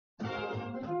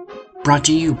brought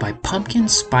to you by Pumpkin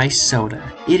Spice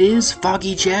Soda. It is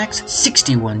Foggy Jack's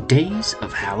 61 Days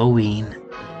of Halloween.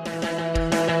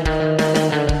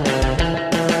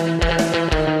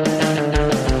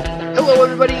 Hello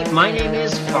everybody, my name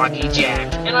is Foggy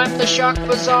Jack, and I'm the Shock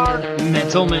Bazaar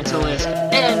Mental Mentalist,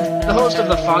 and the host of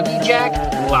the Foggy Jack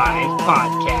Live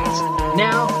Podcast.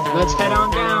 Now, let's head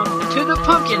on down to the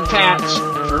Pumpkin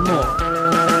Patch for more.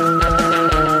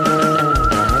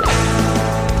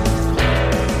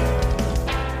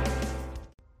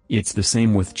 It's the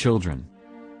same with children.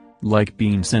 Like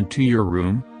being sent to your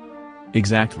room?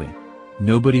 Exactly.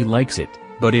 Nobody likes it,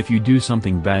 but if you do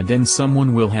something bad then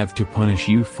someone will have to punish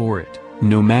you for it,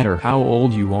 no matter how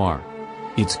old you are.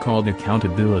 It's called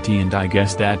accountability, and I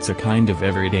guess that's a kind of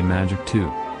everyday magic too.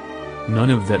 None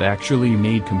of that actually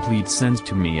made complete sense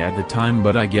to me at the time,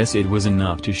 but I guess it was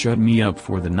enough to shut me up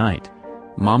for the night.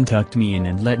 Mom tucked me in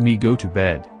and let me go to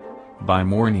bed. By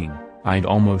morning, I'd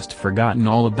almost forgotten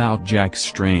all about Jack's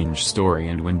strange story,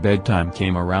 and when bedtime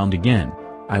came around again,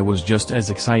 I was just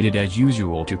as excited as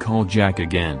usual to call Jack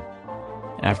again.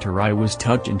 After I was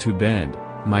tucked into bed,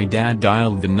 my dad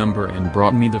dialed the number and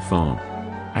brought me the phone.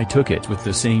 I took it with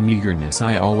the same eagerness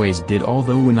I always did,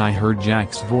 although when I heard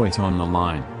Jack's voice on the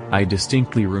line, I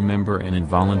distinctly remember an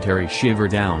involuntary shiver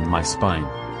down my spine.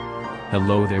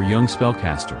 "Hello there, young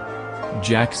spellcaster."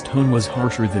 Jack's tone was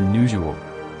harsher than usual.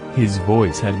 His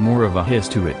voice had more of a hiss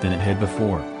to it than it had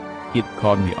before. It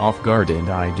caught me off guard and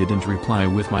I didn't reply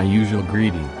with my usual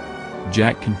greeting.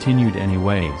 Jack continued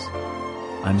anyways.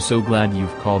 "I'm so glad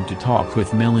you've called to talk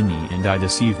with Melanie and I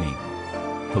this evening."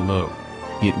 "Hello."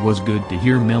 It was good to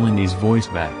hear Melanie's voice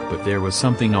back, but there was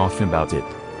something off about it.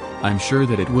 I'm sure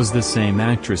that it was the same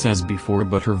actress as before,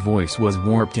 but her voice was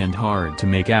warped and hard to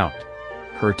make out.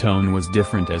 Her tone was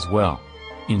different as well.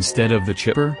 Instead of the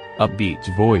chipper,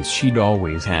 upbeat voice she'd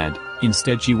always had,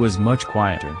 instead she was much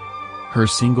quieter. Her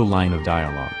single line of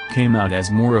dialogue came out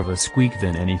as more of a squeak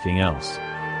than anything else.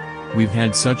 "We've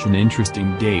had such an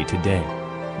interesting day today,"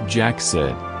 Jack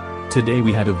said. "Today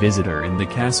we had a visitor in the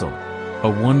castle. A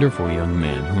wonderful young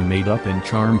man who made up in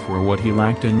charm for what he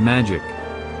lacked in magic.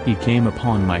 He came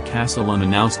upon my castle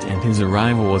unannounced and his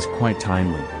arrival was quite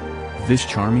timely. This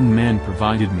charming man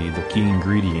provided me the key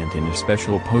ingredient in a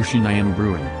special potion I am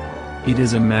brewing. It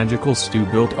is a magical stew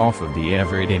built off of the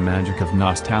everyday magic of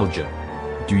nostalgia.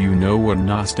 Do you know what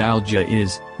nostalgia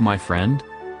is, my friend?"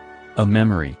 "A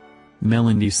memory,"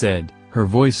 Melanie said, her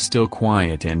voice still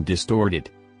quiet and distorted.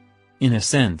 "In a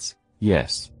sense,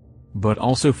 yes. But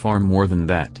also far more than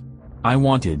that. I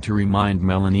wanted to remind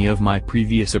Melanie of my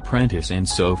previous apprentice, and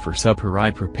so for supper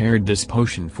I prepared this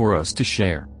potion for us to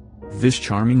share. This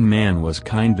charming man was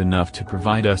kind enough to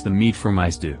provide us the meat for my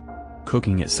stew.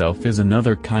 Cooking itself is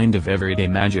another kind of everyday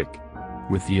magic.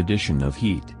 With the addition of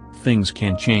heat, things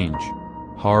can change.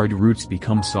 Hard roots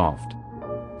become soft.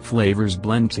 Flavors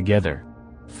blend together.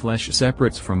 Flesh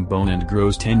separates from bone and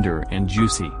grows tender and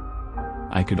juicy."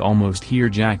 I could almost hear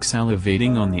Jack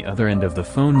salivating on the other end of the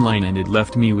phone line, and it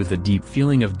left me with a deep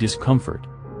feeling of discomfort.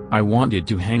 I wanted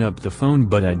to hang up the phone,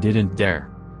 but I didn't dare.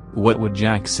 What would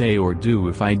Jack say or do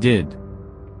if I did?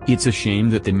 It's a shame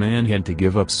that the man had to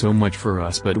give up so much for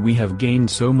us, but we have gained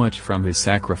so much from his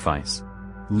sacrifice.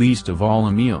 Least of all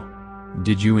a meal.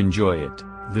 Did you enjoy it,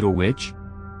 little witch?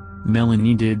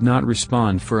 Melanie did not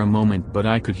respond for a moment, but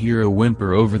I could hear a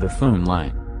whimper over the phone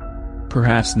line.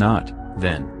 "Perhaps not,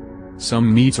 then.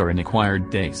 Some meats are an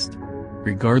acquired taste.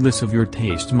 Regardless of your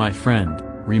taste, my friend,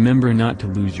 remember not to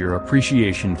lose your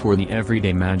appreciation for the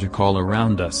everyday magic all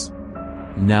around us."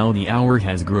 Now the hour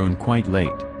has grown quite late.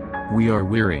 We are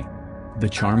weary. The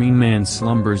charming man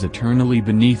slumbers eternally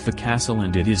beneath the castle,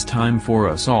 and it is time for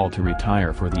us all to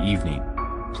retire for the evening.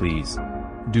 Please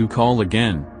do call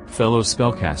again, fellow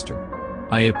spellcaster.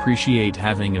 I appreciate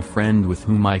having a friend with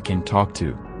whom I can talk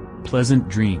to. Pleasant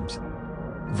dreams.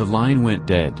 The line went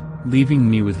dead, leaving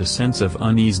me with a sense of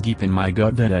unease deep in my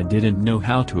gut that I didn't know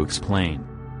how to explain.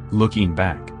 Looking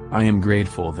back, I am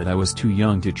grateful that I was too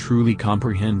young to truly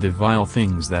comprehend the vile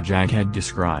things that Jack had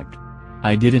described.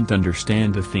 I didn't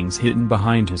understand the things hidden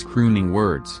behind his crooning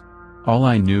words. All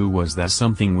I knew was that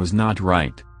something was not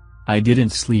right. I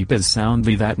didn't sleep as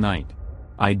soundly that night.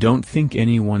 I don't think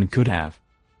anyone could have.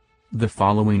 The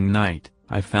following night,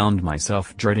 I found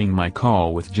myself dreading my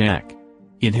call with Jack.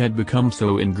 It had become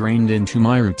so ingrained into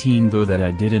my routine though that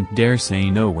I didn't dare say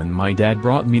no when my dad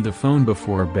brought me the phone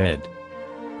before bed.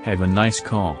 "Have a nice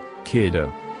call,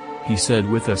 kiddo," he said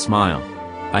with a smile.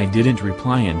 I didn't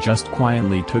reply and just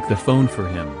quietly took the phone for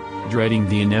him, dreading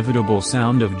the inevitable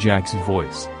sound of Jack's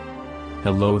voice.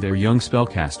 "Hello there, young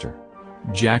spellcaster,"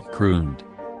 Jack crooned.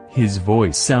 His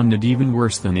voice sounded even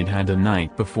worse than it had the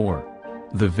night before.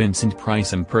 The Vincent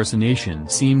Price impersonation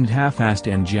seemed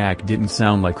half-assed and Jack didn't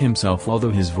sound like himself, although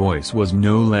his voice was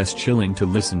no less chilling to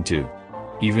listen to.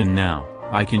 Even now,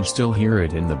 I can still hear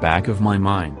it in the back of my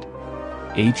mind.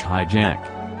 Hi Jack.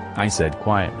 I said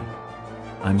quietly.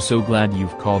 I'm so glad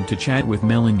you've called to chat with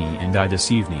Melanie and I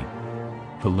this evening.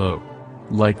 Hello.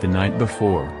 Like the night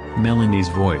before, Melanie's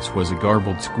voice was a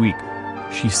garbled squeak.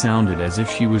 She sounded as if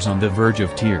she was on the verge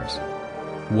of tears.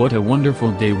 What a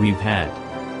wonderful day we've had,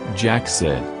 Jack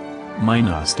said. My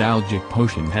nostalgic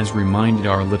potion has reminded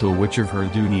our little witch of her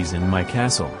duties in my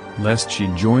castle, lest she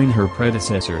join her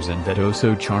predecessors and that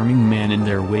oh-so-charming man in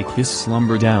their wake hiss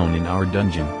slumber down in our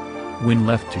dungeon. When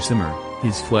left to simmer,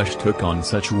 his flesh took on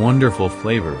such wonderful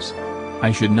flavors.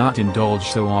 I should not indulge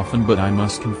so often, but I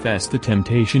must confess the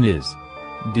temptation is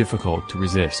difficult to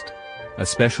resist,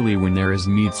 especially when there is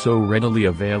meat so readily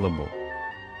available.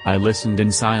 I listened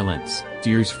in silence,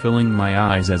 tears filling my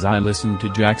eyes as I listened to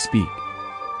Jack speak.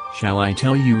 Shall I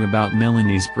tell you about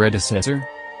Melanie's predecessor?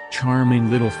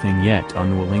 Charming little thing, yet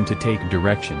unwilling to take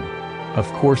direction.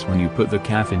 Of course, when you put the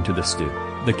calf into the stew,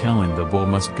 the cow and the bull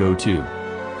must go too.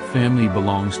 Family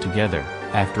belongs together,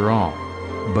 after all.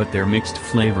 But their mixed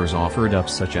flavors offered up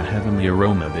such a heavenly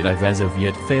aroma that I've as of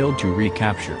yet failed to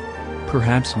recapture.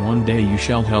 Perhaps one day you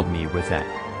shall help me with that,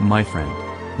 my friend.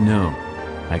 No.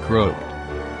 I croaked.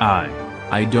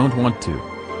 I don't want to.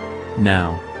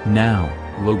 Now,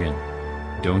 Logan.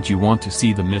 Don't you want to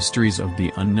see the mysteries of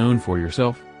the unknown for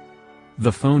yourself?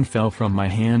 The phone fell from my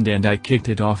hand and I kicked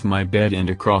it off my bed and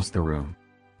across the room.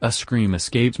 A scream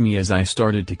escaped me as I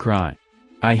started to cry.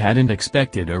 I hadn't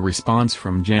expected a response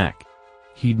from Jack.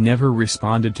 He'd never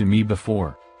responded to me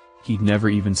before. He'd never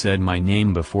even said my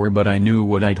name before, but I knew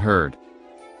what I'd heard.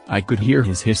 I could hear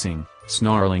his hissing,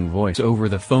 snarling voice over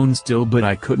the phone still, but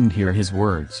I couldn't hear his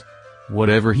words.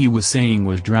 Whatever he was saying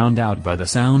was drowned out by the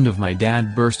sound of my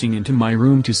dad bursting into my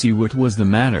room to see what was the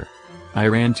matter. I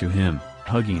ran to him,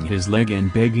 hugging his leg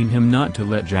and begging him not to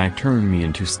let Jack turn me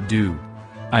into stew.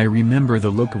 I remember the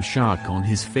look of shock on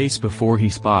his face before he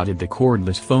spotted the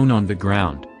cordless phone on the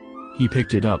ground. He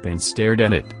picked it up and stared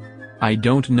at it. I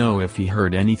don't know if he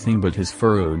heard anything, but his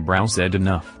furrowed brow said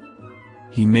enough.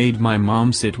 He made my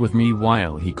mom sit with me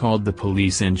while he called the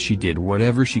police, and she did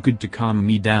whatever she could to calm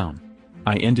me down.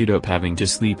 I ended up having to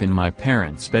sleep in my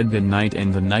parents' bed that night,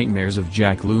 and the nightmares of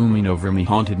Jack looming over me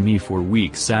haunted me for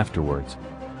weeks afterwards.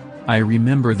 I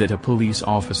remember that a police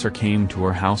officer came to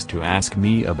our house to ask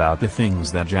me about the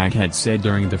things that Jack had said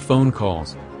during the phone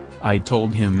calls. I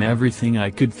told him everything I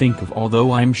could think of,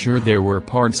 although I'm sure there were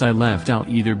parts I left out,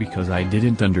 either because I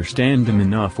didn't understand them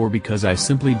enough or because I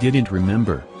simply didn't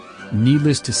remember.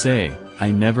 Needless to say,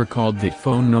 I never called that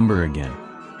phone number again.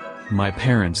 My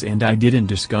parents and I didn't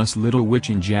discuss Little Witch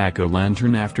and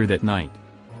Jack-o'-lantern after that night.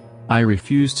 I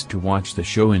refused to watch the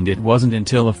show, and it wasn't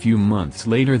until a few months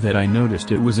later that I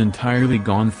noticed it was entirely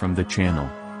gone from the channel.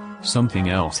 Something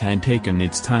else had taken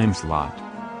its time slot.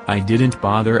 I didn't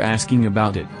bother asking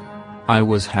about it. I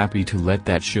was happy to let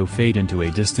that show fade into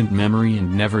a distant memory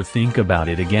and never think about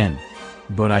it again.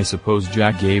 But I suppose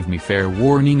Jack gave me fair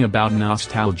warning about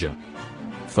nostalgia.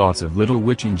 Thoughts of Little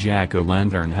Witch and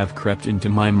Jack-o'-lantern have crept into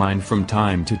my mind from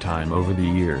time to time over the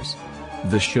years.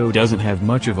 The show doesn't have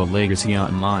much of a legacy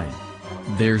online.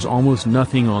 There's almost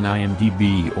nothing on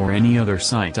IMDb or any other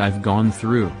site I've gone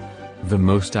through. The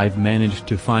most I've managed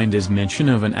to find is mention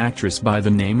of an actress by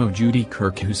the name of Judy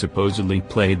Kirk who supposedly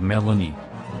played Melanie.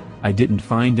 I didn't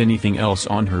find anything else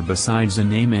on her besides a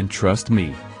name, and trust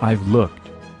me, I've looked.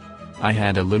 I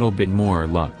had a little bit more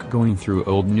luck going through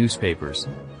old newspapers.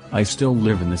 I still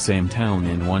live in the same town,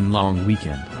 and one long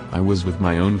weekend, I was with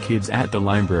my own kids at the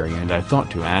library and I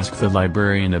thought to ask the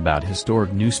librarian about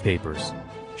historic newspapers.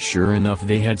 Sure enough,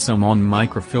 they had some on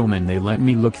microfilm and they let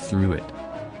me look through it.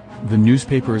 The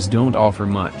newspapers don't offer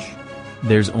much.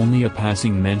 There's only a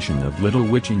passing mention of Little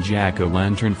Witch and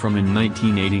Jack-o'-lantern from in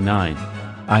 1989.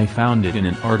 I found it in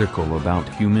an article about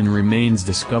human remains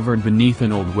discovered beneath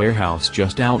an old warehouse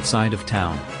just outside of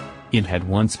town. It had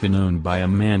once been owned by a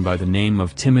man by the name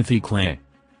of Timothy Clay.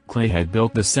 Clay had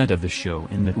built the set of the show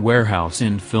in that warehouse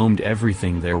and filmed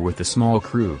everything there with a small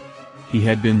crew. He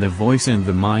had been the voice and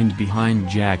the mind behind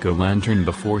Jack-o'-lantern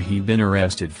before he'd been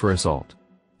arrested for assault.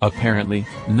 Apparently,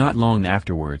 not long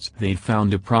afterwards, they'd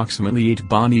found approximately 8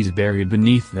 bodies buried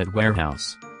beneath that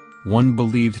warehouse. One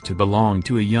believed to belong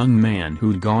to a young man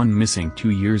who'd gone missing 2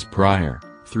 years prior.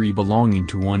 3 belonging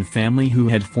to one family who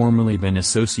had formerly been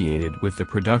associated with the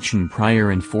production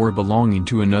prior, and 4 belonging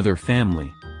to another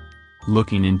family.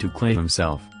 Looking into Clay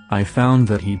himself, I found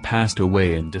that he passed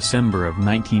away in December of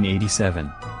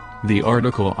 1987. The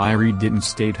article I read didn't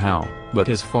state how, but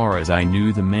as far as I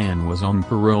knew the man was on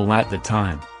parole at the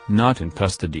time, not in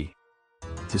custody.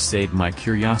 To save my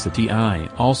curiosity I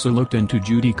also looked into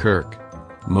Judy Kirk.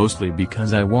 Mostly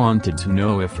because I wanted to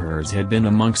know if hers had been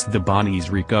amongst the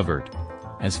bodies recovered.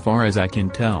 As far as I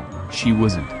can tell, she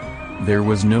wasn't. There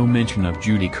was no mention of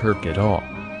Judy Kirk at all.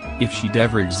 If she'd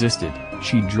ever existed,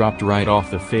 she dropped right off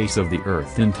the face of the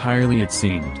earth entirely it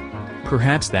seemed.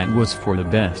 Perhaps that was for the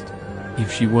best.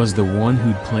 If she was the one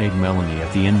who'd played Melanie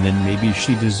at the end, then maybe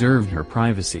she deserved her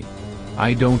privacy.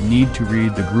 I don't need to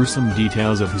read the gruesome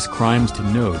details of his crimes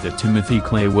to know that Timothy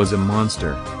Clay was a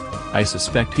monster. I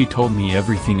suspect he told me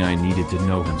everything I needed to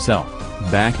know himself,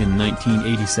 back in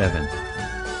 1987.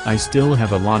 I still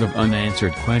have a lot of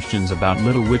unanswered questions about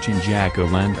Little Witch and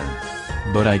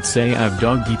Jack-o'-lantern. But I'd say I've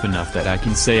dug deep enough that I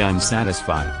can say I'm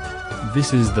satisfied.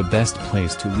 This is the best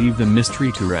place to leave the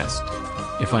mystery to rest.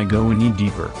 If I go any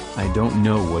deeper, I don't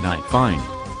know what I'd find.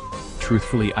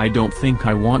 Truthfully, I don't think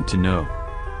I want to know.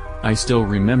 I still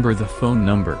remember the phone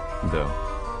number, though.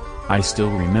 I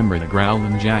still remember the growl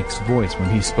in Jack's voice when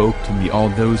he spoke to me all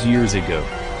those years ago.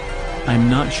 I'm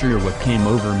not sure what came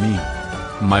over me.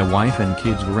 My wife and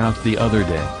kids were out the other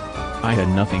day. I had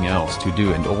nothing else to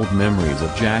do and old memories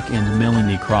of Jack and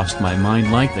Melanie crossed my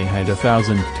mind like they had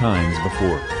 1,000 times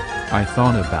before. I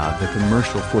thought about the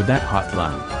commercial for that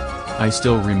hotline. I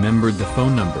still remembered the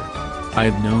phone number.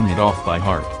 I'd known it off by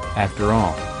heart, after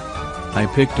all. I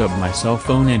picked up my cell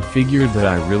phone and figured that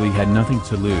I really had nothing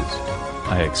to lose.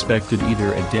 I expected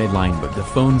either a deadline, but the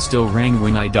phone still rang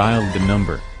when I dialed the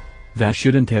number. That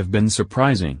shouldn't have been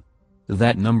surprising.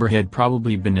 That number had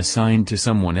probably been assigned to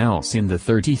someone else in the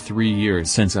 33 years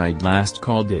since I'd last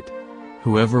called it.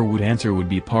 Whoever would answer would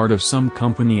be part of some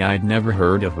company I'd never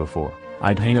heard of before.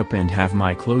 I'd hang up and have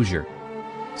my closure.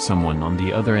 Someone on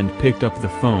the other end picked up the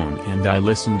phone and I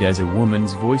listened as a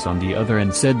woman's voice on the other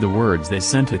end said the words that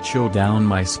sent a chill down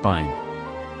my spine.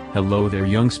 "Hello there,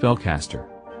 young spellcaster."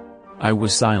 I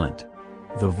was silent.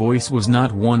 The voice was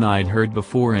not one I'd heard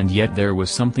before, and yet there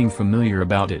was something familiar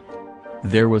about it.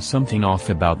 There was something off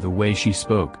about the way she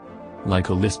spoke. Like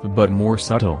a lisp but more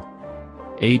subtle.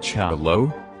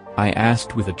 "Hello?" I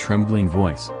asked with a trembling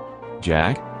voice.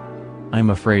 "Jack?" "I'm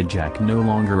afraid Jack no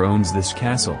longer owns this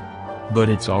castle. But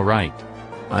it's alright.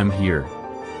 I'm here."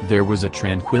 There was a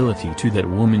tranquility to that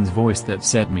woman's voice that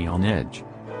set me on edge.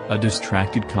 A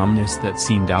distracted calmness that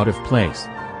seemed out of place.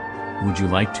 "Would you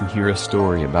like to hear a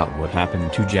story about what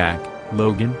happened to Jack,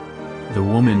 Logan?" the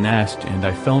woman asked, and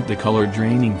I felt the color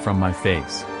draining from my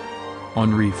face.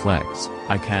 On reflex,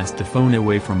 I cast the phone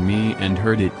away from me and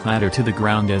heard it clatter to the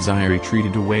ground as I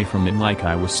retreated away from it like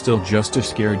I was still just a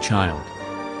scared child.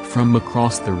 From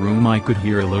across the room I could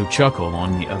hear a low chuckle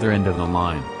on the other end of the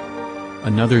line.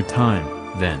 "Another time,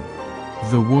 then."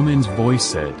 The woman's voice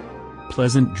said.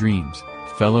 "Pleasant dreams,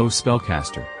 fellow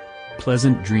spellcaster.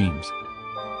 Pleasant dreams."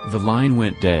 The line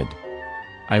went dead.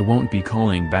 I won't be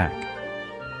calling back.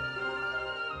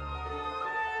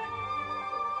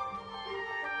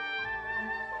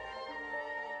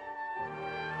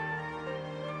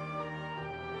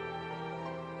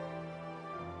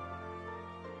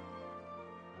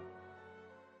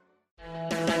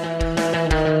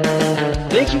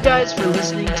 Thank you guys for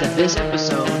listening to this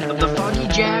episode of the Foggy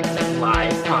Jack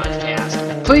Live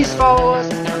Podcast. Please follow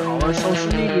us on all our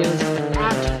social medias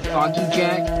at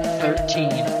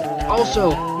FoggyJack13.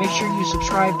 Also, make sure you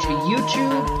subscribe to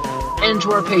YouTube and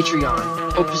to our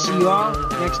Patreon. Hope to see you all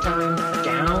next time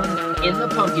down in the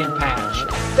pumpkin patch.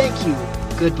 Thank you,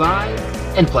 goodbye,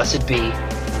 and blessed be.